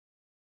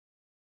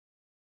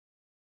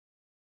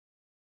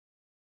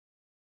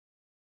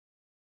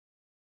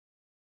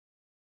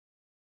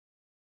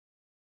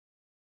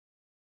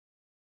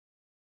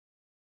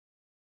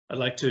I'd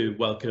like to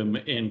welcome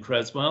Ian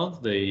Cresswell,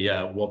 the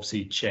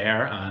WBSE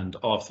Chair and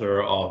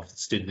author of the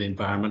State of the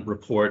Environment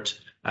report.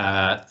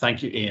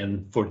 Thank you,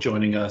 Ian, for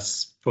joining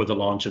us for the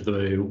launch of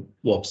the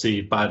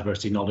WBSE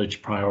Biodiversity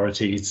Knowledge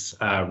Priorities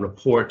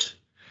report.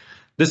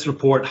 This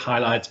report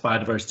highlights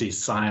biodiversity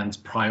science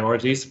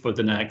priorities for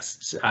the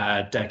next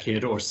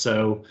decade or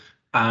so.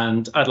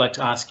 And I'd like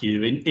to ask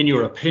you, in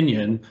your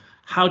opinion,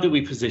 how do we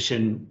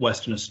position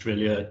Western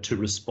Australia to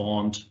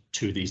respond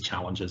to these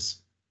challenges?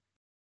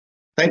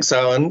 Thanks,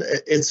 Owen.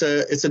 It's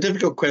a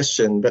difficult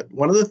question, but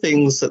one of the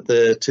things that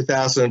the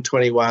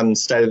 2021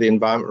 State of the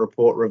Environment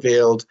report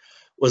revealed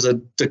was a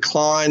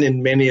decline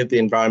in many of the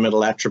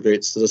environmental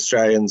attributes that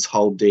Australians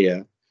hold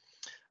dear.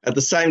 At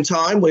the same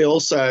time, we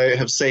also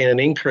have seen an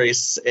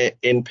increase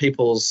in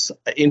people's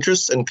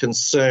interest and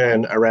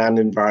concern around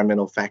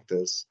environmental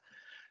factors.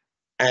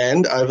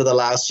 And over the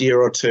last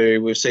year or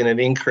two, we've seen an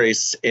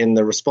increase in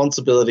the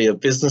responsibility of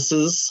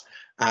businesses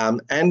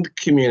and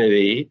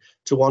community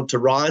to want to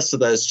rise to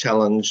those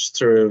challenges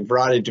through a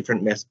variety of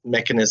different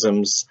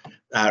mechanisms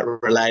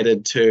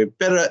related to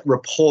better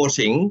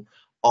reporting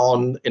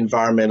on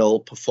environmental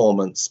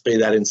performance, be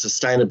that in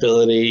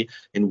sustainability,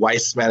 in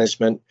waste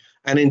management,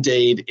 and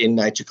indeed in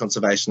nature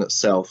conservation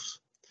itself.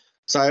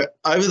 So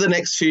over the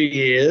next few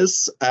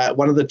years,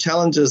 one of the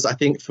challenges I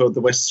think for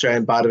the West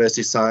Australian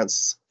Biodiversity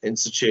Science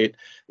Institute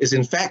is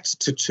in fact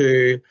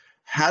to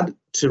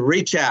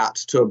reach out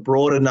to a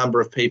broader number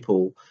of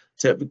people,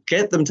 to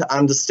get them to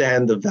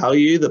understand the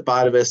value that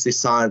biodiversity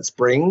science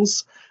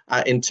brings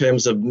in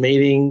terms of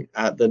meeting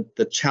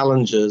the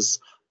challenges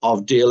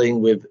of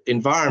dealing with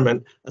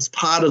environment as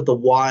part of the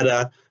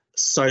wider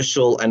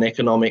social and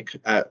economic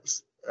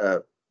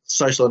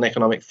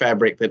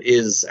fabric that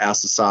is our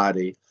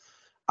society.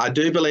 I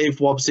do believe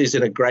WBSE is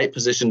in a great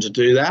position to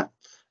do that,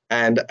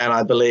 and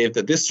I believe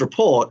that this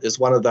report is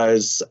one of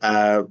those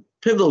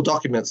pivotal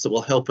documents that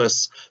will help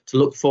us to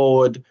look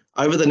forward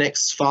over the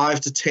next 5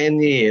 to 10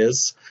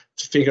 years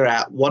to figure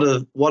out what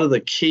are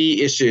the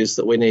key issues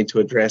that we need to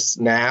address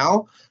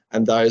now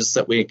and those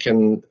that we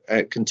can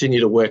continue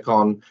to work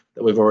on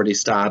that we've already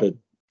started.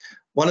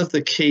 One of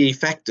the key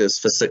factors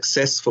for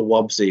success for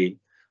WBSE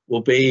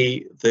will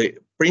be the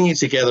bringing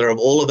together of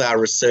all of our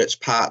research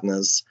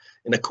partners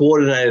in a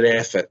coordinated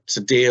effort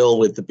to deal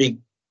with the big,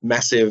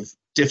 massive,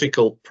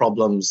 difficult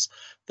problems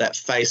that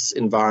face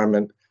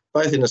environment,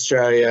 both in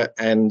Australia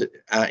and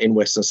in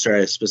Western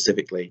Australia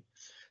specifically.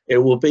 It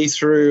will be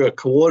through a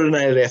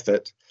coordinated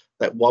effort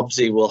that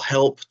WBSE will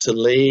help to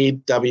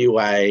lead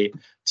WA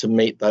to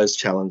meet those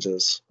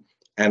challenges.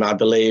 And I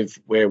believe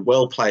we're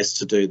well placed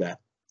to do that.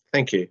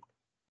 Thank you.